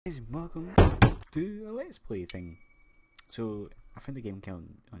Guys, welcome to a Let's Play thing. So, I found a game account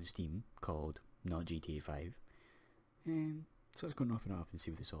on Steam called Not GTA 5. So let's go and open it up and see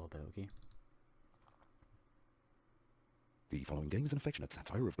what it's all about, okay? The following game is an affectionate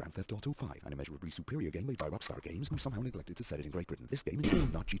satire of Grand Theft Auto 5, an immeasurably superior game made by Rockstar Games, who somehow neglected to set it in Great Britain. This game,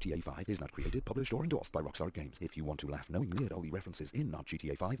 entitled Not GTA 5, is not created, published, or endorsed by Rockstar Games. If you want to laugh knowingly at all the references in Not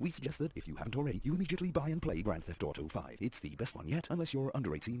GTA 5, we suggest that, if you haven't already, you immediately buy and play Grand Theft Auto 5. It's the best one yet, unless you're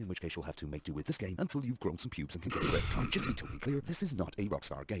under 18, in which case you'll have to make do with this game until you've grown some pubes and can get a grip. Just to be totally clear, this is not a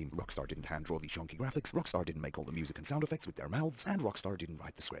Rockstar game. Rockstar didn't hand-draw the shonky graphics, Rockstar didn't make all the music and sound effects with their mouths, and Rockstar didn't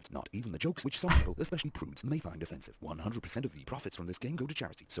write the script. Not even the jokes, which some people, especially prudes, may find offensive. 100% of the profits from this game go to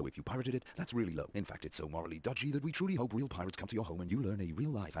charity, so if you pirated it, that's really low. In fact, it's so morally dodgy that we truly hope real pirates come to your home and you learn a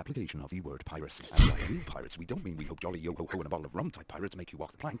real-life application of the word piracy. And by real pirates, we don't mean we hope jolly yo-ho-ho and a bottle of rum type pirates make you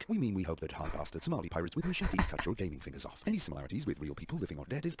walk the plank. We mean we hope that hard-bastard Somali pirates with machetes cut your gaming fingers off. Any similarities with real people living or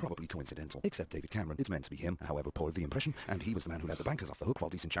dead is probably coincidental. Except David Cameron. It's meant to be him, however poor the impression, and he was the man who let the bankers off the hook, while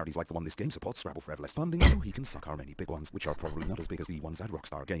decent charities like the one this game supports scrabble for ever less funding, so he can suck our many big ones, which are probably not as big as the ones at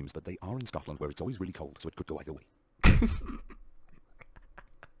Rockstar Games, but they are in Scotland, where it's always really cold, so it could go either way.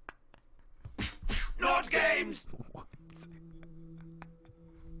 Not games!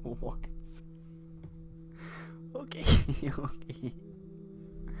 What? Okay,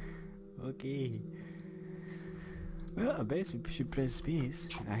 okay. Well, I bet we should press space.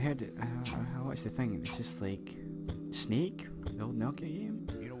 I heard it, I watched the thing, and it's just like Snake, the old Nokia game.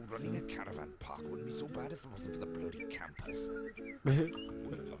 You know, running a caravan park wouldn't be so bad if it wasn't for the bloody campers.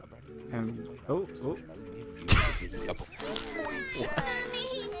 Oh.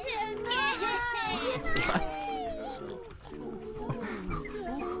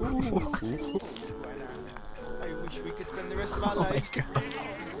 I wish we could spend the rest of our lives together.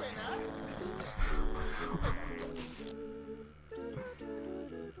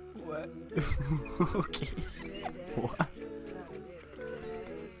 What? Okay. What?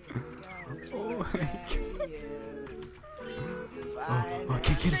 Oh my god. Oh,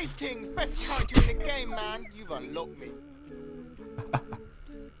 okay, get it. Safe things, best character in the game, man. You've unlocked me.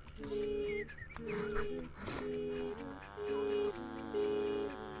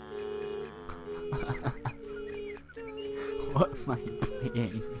 What am I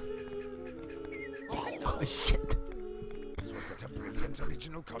playing? Oh shit. So we've got a brilliant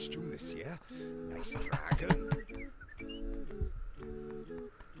original costume this year. Nice dragon.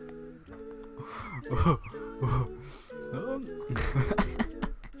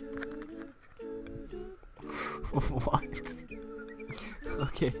 What?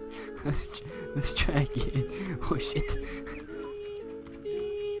 Okay, let's try again. Oh shit.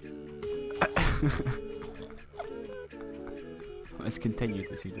 Let's continue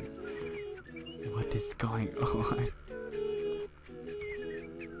to see this. What is going on?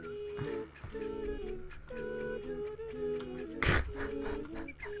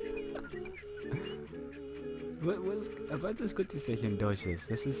 What's about this good to sit here and dodge this?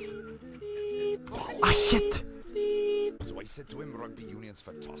 This is... Ah shit! So I said to him, rugby union's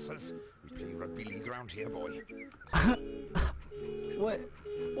for tossers. We play rugby league around here, boy. What?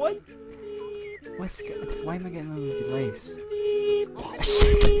 What? What's good? Why am I getting all of your lives? Ah,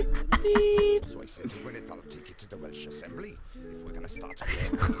 shit! So I said to win it, I'll take it to the Welsh Assembly. If we're gonna start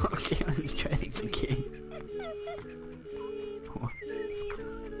again. Okay, let's try this again.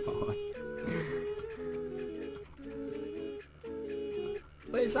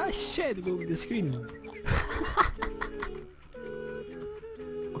 What is that shit above the screen?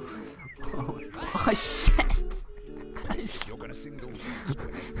 Oh shit! You're gonna sing those songs,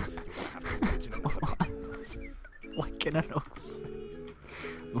 Gwyneth. You're gonna have to wait in a Why can I not?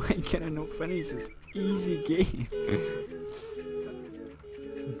 Why can I not finish this easy game?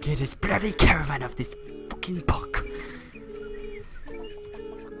 Get this bloody caravan off this fucking puck!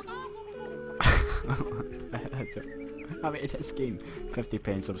 I mean, this game, 50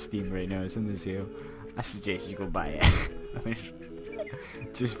 pence off Steam right now, it's in the sale. I suggest you go buy it. I mean,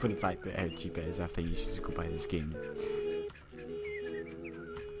 just for the fact that how cheap it is, I think you should just go buy this game.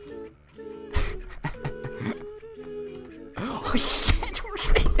 Oh shit, what's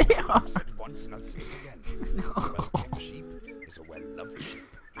right there? I said once and I'll say it again. No. A well-kept sheep is a well-loved sheep.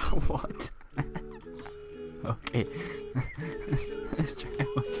 What? Okay. Let's try it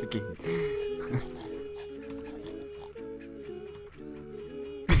once again.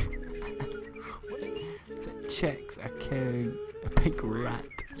 Is it chicks, a cow, a pink rat?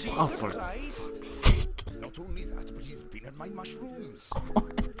 Oh, for fuck's sake. Not only that, but he's been at my mushrooms.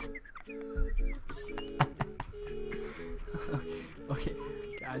 What? Okay,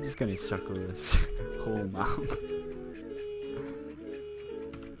 I'm just gonna circle this whole map.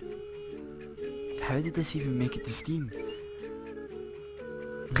 How did this even make it to Steam?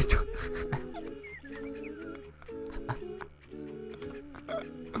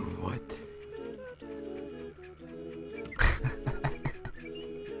 What?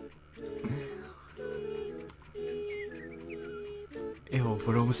 Oh,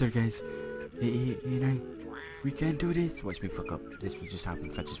 we're almost there, guys. 89. We can do this. Watch me fuck up. This will just happen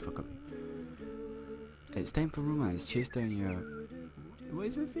if I just fuck up. It's time for romance. Chase down your... What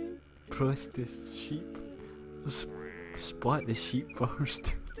is this thing? Prostist sheep. Spot the sheep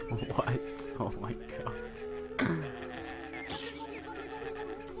first. What? Oh my god.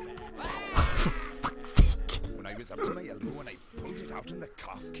 When I was up to my elbow and I pulled it out and the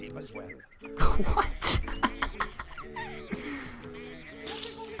calf came as well. What?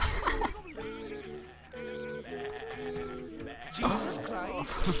 Jesus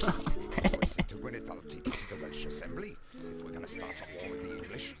Christ. To win it, I'll take it to the Welsh Assembly. If we're gonna start a war with the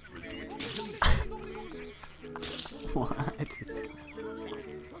English, we'll do it legally. What?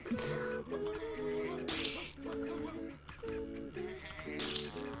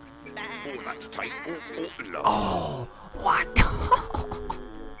 Oh, that's tight. Lord. Oh, what?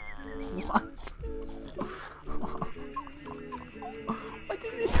 What? What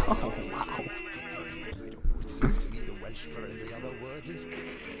is this? Oh, wow. I don't know, it seems to me the Welsh for every other word is...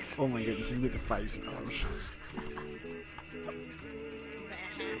 Oh my god, this is like 5 stars.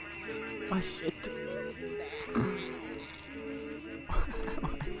 Oh shit.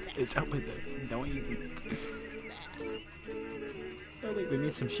 What is up with the noises? Oh look, we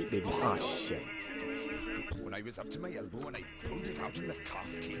made some sheep babies. Oh shit. When I was up to my elbow and I pulled it out and the calf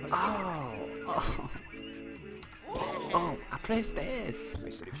came as well. Oh. Oh, I pressed S. I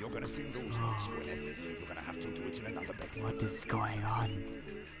said, if you're gonna sing those notes, Gwyneth, you're gonna have to do it in another bed. What is going on?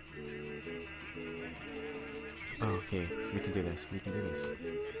 Oh, okay, we can do this. We can do this.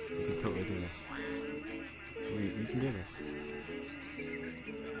 We can totally do this. We can do this.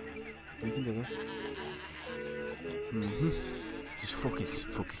 We can do this. Just focus.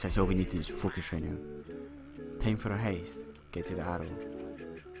 Focus. That's all we need to do is focus right now. Time for a heist. Get to the arrow.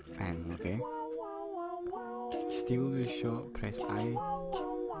 Okay. Steal the shot. Press I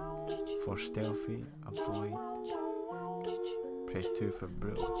for stealthy. Avoid. Press 2 for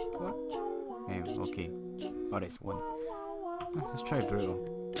brutal. What? Okay. Oh, that's 1. Oh, let's try brutal.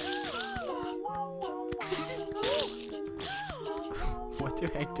 What do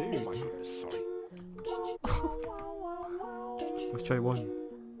I do? Oh my goodness, sorry. Let's try 1.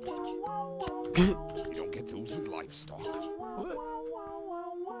 You don't get those with livestock. What?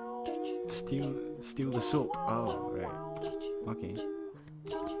 Steal the soap. Oh, right. Okay.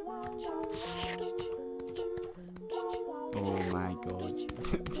 Oh my god.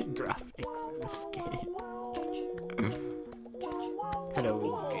 The graphics in this game. Hello.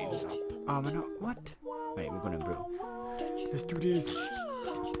 Game's up. Oh, am I not? What? Wait, we're gonna brew. Let's do this.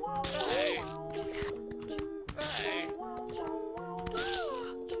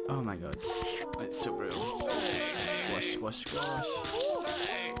 Oh my god. It's so brutal. Squash, squash, squash.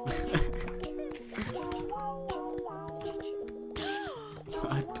 What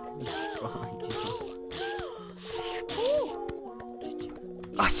is going on?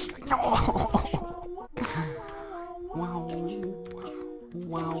 Oh, no! Wow.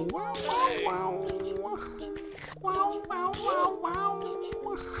 Wow, wow, wow, wow. Wow, wow, wow, wow.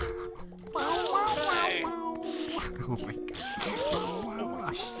 Wow, wow, wow, wow. Oh my god.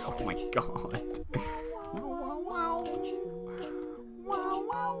 Oh my god. Wow, wow, wow. Wow,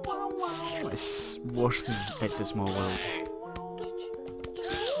 wow, wow, wow. It's worse than It's a Small World.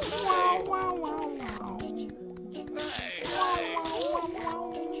 Wow, wow, wow, wow.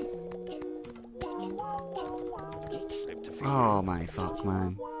 Oh my fuck,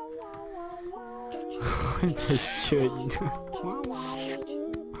 man. This tune. Wow, wow.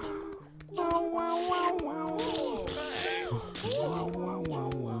 Wow, wow, wow, wow. Wow, wow, wow,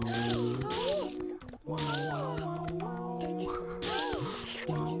 wow. Wow, wow, wow, wow.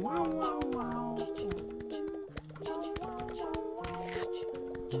 Wow, wow, wow, wow.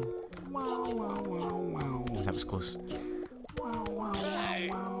 Wow, wow, wow, wow. That was close. Wow, wow, wow,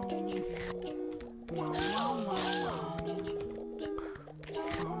 wow. Wow,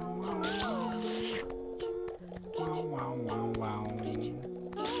 wow, wow, wow.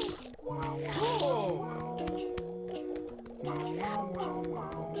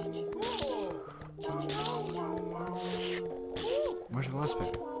 Where's the last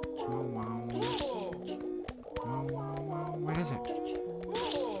bit? Wow, wow. Wow, wow, wow. Where is it?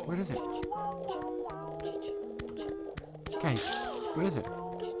 Where is it? Guys, where is it?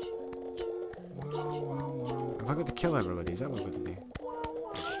 Wow, wow, wow. Have I got to kill everybody? Is that what I've got to do?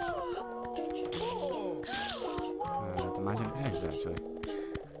 this actually.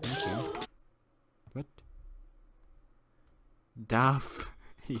 Okay. What? Daff.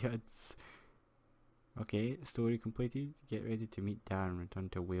 Yes. Okay, story completed. Get ready to meet Darren. Return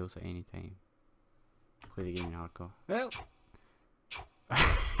to Wales at any time. Play the game in hardcore. Well.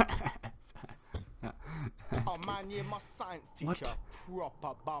 Oh man, yeah, my science teacher,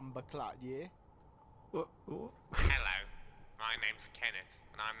 proper bumperclot, yeah? What? Hello, my name's Kenneth,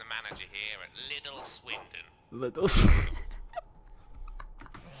 and I'm the manager here at Little Swindon. Little.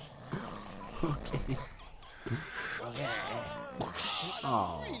 Okay.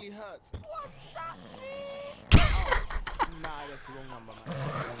 Oh. It really hurts. What's that? Oh, nah, that's the wrong number, man.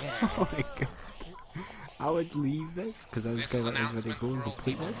 Oh my god. I would leave this because I was going to let this video go and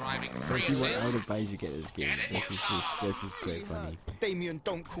complete this. But if you want, I would advise you get this game. This is pretty funny. Damien,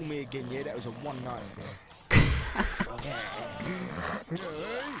 don't call me again, yeah? That was a one night thing.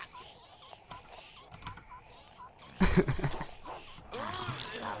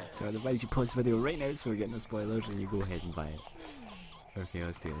 So I'd advise you pause the video right now so we're getting no spoilers and you go ahead and buy it. Okay,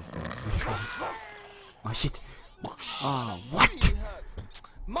 let's do it. Oh shit! Oh, what?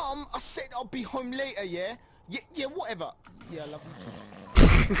 Mum, I said I'll be home later, yeah? Yeah, whatever. Yeah, I love you too.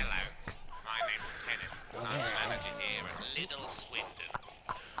 Hello, my name's Kenneth, and I'm the manager here at Little Swindon.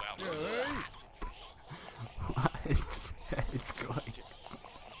 Welcome. What is going on?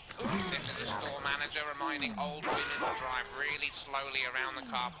 This is a store manager reminding old women to drive really slowly around the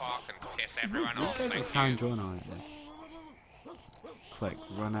car park and piss everyone off. Thank Hand you. drawn on it is. Click,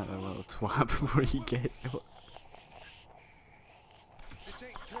 run out the little twat before he gets it.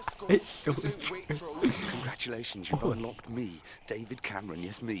 It's so true. Congratulations, you've unlocked me, David Cameron.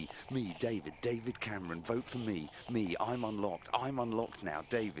 Yes, me, David Cameron. Vote for me. I'm unlocked now.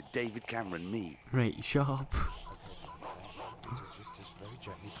 David Cameron, me. Right, shut up.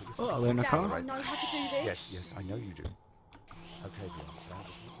 Oh, I learned a car. I know how to do this. Yes, I know you do. Okay, Beyonce, I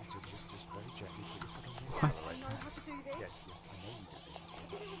just want you to just very gently put your foot on the What? accelerator. I know how to do this. Yes, I know you do.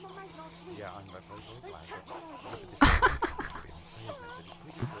 I did it with my mate last week. Yeah, I'm very glad. Don't But patronise this me. is Beyonce, isn't it? So just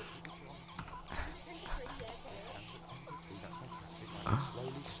put your foot on. That's fantastic. Now,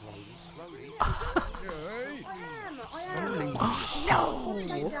 slowly. I am. No!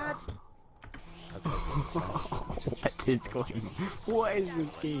 Say, Dad. Okay, Beyonce, I just want you to What is going on? What is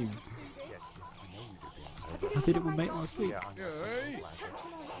this game? Yes, I know you do, Beyonce. I did it with mate last week. Yeah, I'm very glad.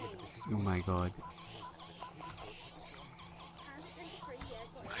 But this is Oh my god.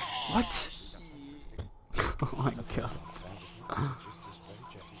 Hands What? Oh my god.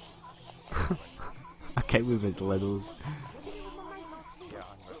 I can't move his littles. Yeah,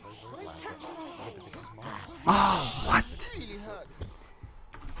 I'm very glad. But this is mine. Oh, what? Really hurts.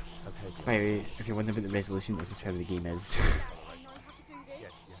 Okay, By the way, if you're wondering about the resolution, this is how the game is.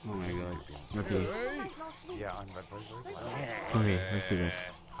 yes. Oh my god. Okay. Yeah, I'm very glad. Okay, let's do this.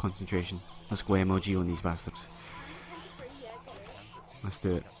 Concentration. Let's go MOG on these bastards. Let's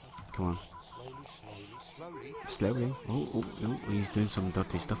do it. Come on. Slowly. Oh, he's doing some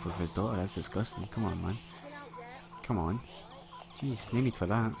dirty stuff with his daughter. That's disgusting. Come on, man. Come on. Jeez, no need for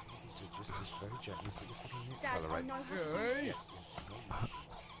that. Just very gently put your foot on the Dad, I accelerator. know how to do this.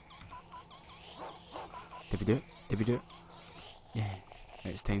 Did we do it? Yeah.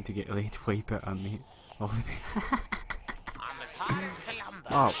 It's time to get laid. Wipe it on me. All the I'm as hard as Columbo.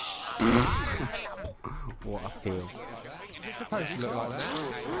 Oh. What a fail. Is it supposed to look like that?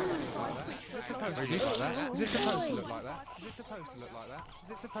 Is it supposed to look like that? Is it supposed to look like that? Is it supposed to look like that? Is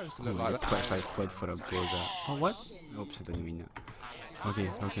it supposed to look like that? 25 quid for a closer. Oh, what? Oops, I didn't mean that.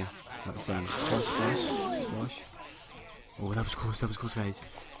 Okay. Let's squash. Oh, that was close, guys.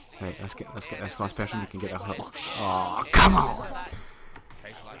 Right, let's get this last person who can get a hook. Oh, come on!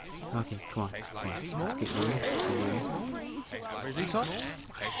 Okay, come on. Let's get going.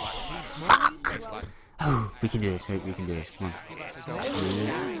 Fuck! Oh, we can do this, right? We can do this. Come on.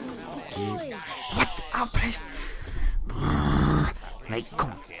 What? I pressed. Right,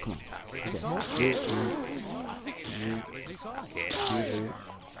 come on.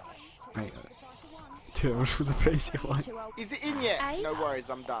 Right. 2 hours for the price you want. Is it in yet? No worries,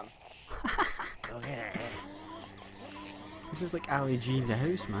 I'm done. This is like Ali G in the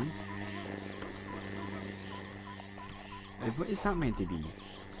house, man. What is that meant to be?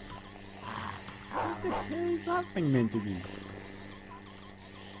 What the hell is that thing meant to be?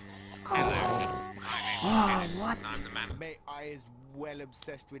 Oh, what? I'm the man. Mate, I is well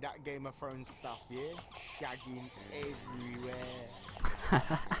obsessed with that Game of Thrones stuff, yeah? Shagging everywhere.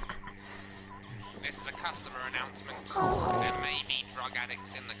 This is a customer announcement. There may be drug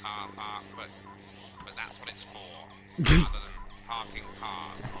addicts in the car park, but that's what it's for. Rather than parking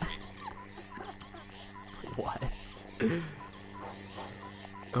cars, obviously. What?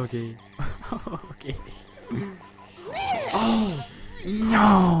 Okay. Okay. Oh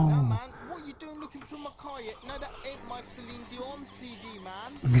No! man, what you doing looking through my car yet? No, that ain't my Celine Dion CD,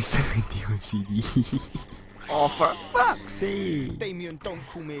 man. Celine Dion CD. Oh, for fuck's sake! Damien, don't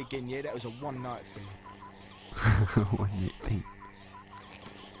call me again, yeah? That was a one night thing. One night thing.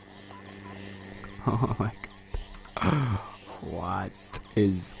 Oh my god. What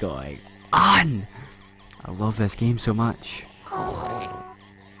is going on? I love this game so much.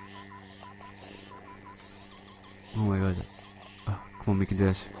 Oh my god. Oh, come on, we can do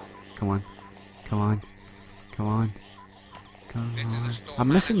this. Come on. Come on. Come on. Come This is a on. store I'm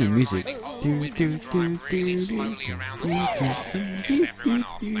missing the manager music. reminding old women to drive really slowly around the car park and piss everyone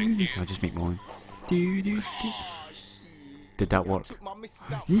off, thank you. I'll just make my own. Did that work? Took my missus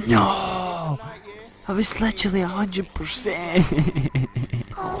out No! for a night, yeah? I was literally 100%.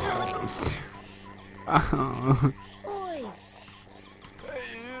 Oh.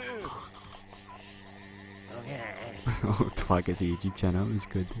 Oh, Twag is a YouTube channel, it was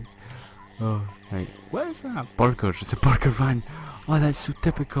good. Oh, right. What is that? Burgers, it's a burger van. Oh, that's so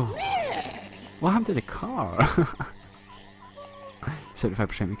typical. What happened to the car?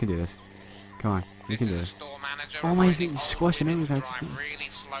 75%, we can do this. Come on, we can do This is a this. store manager Oh my, reminding it's old squashing women everything. to I just drive really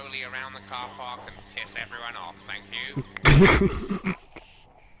slowly around the car park and piss everyone off, thank you.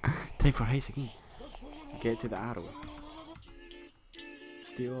 Time for heist again. Get to the arrow.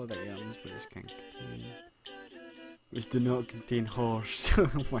 Steal all the items, but this can't contain. This do not contain horse. Oh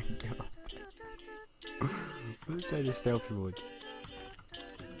my god. Let's try the stealthy mode.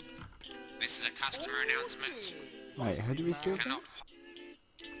 This is a customer announcement. Right, how do we steal Cannot things?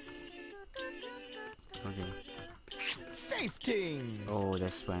 Okay. Safe things! Oh,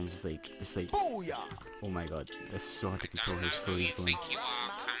 this one's like, it's like, Booyah! oh my god, this is so hard to control don't how know slow who he's you going. think you are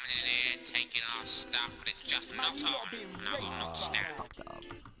coming in here taking our stuff, but it's just not on. No, we'll not stand. Fucked up.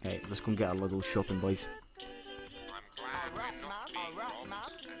 Right, let's go and get our little shopping, boys. I'm glad we're not being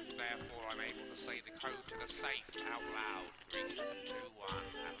robbed, and therefore I'm able to say the code to the safe out loud. 3721,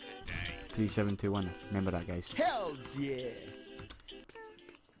 have a good day. 3721, remember that, guys. Hells yeah!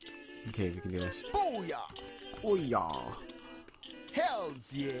 Okay, we can do this. Booyah! Oh yeah!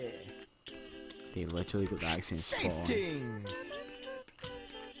 Hells yeah! They literally got the accent spot Safe on. things!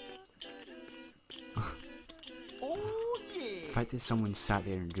 Oh The yeah! fact that someone sat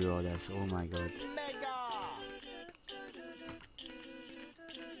there and drew all this, oh my god. Mega!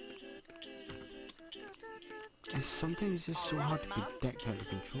 It's sometimes just so hard to predict how to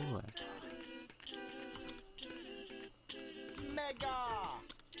control it. Mega!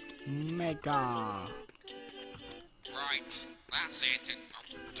 Mega! Right, that's it. And,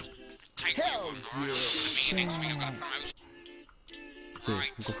 just take what you Hells want, alright? I'm gonna be here next week, I've got a promotion. Okay,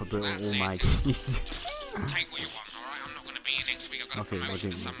 Right, we'll go for brutal, that's oh my it. days. Take what you want, alright? I'm not gonna be here next week, I've got a Okay, promotion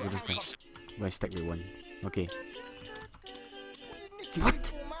to we'll some just research. Let's stick with one. Okay. What?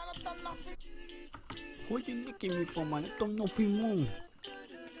 What? Man, I've done nothing. What are you nicking me for, man? I've done nothing wrong.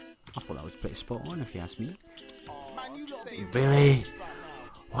 I thought that was pretty spot on, if you ask me. Man, you lot being Really? racist right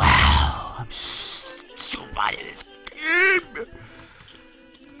now. Wow, I'm so bad at this game.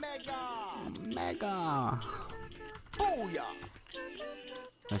 Mega! Mega. Booyah!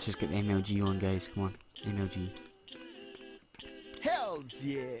 Let's just get the MLG on, guys. Come on, MLG. Hells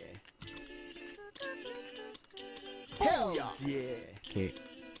yeah! Hells yeah! Okay.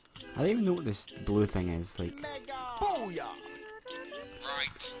 I don't even know what this blue thing is. Like, Mega! Booyah!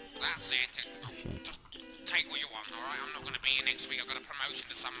 Right, that's it. And, shit. take what you want, alright? I'm not gonna be here next week, I've got a promotion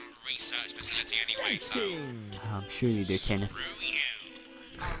to some research facility anyway, Safe so... things! I'm sure you do, Kenneth. Screw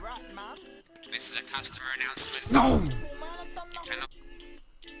you. Alright, man. This is a customer announcement. No! Man, I've done nothing. Cannot...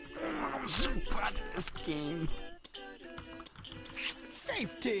 I'm so bad at this game.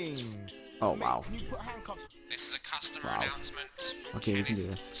 Safe things! Oh Mate, wow. can you put handcuffs? This is a customer Wow. announcement from Okay, we can do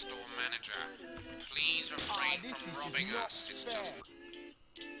Kenneth, this. the store manager. Please refrain this is from just robbing not us. It's fair. just...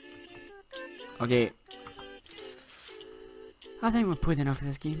 Okay. I think we're played enough of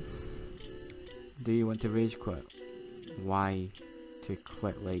this game. Do you want to rage quit? Why to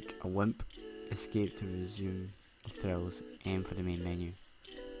quit like a wimp? Escape to resume the thrills. M for the main menu.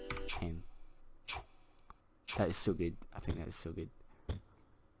 M. That is so good. I think that is so good.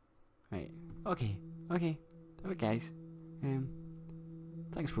 Right. Okay. Okay. Alright guys.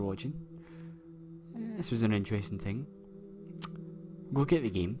 Thanks for watching. This was an interesting thing. Go get the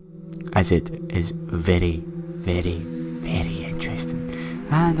game, as it is very, very, very interesting.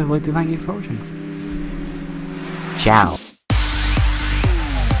 And I'd like to thank you for watching. Ciao.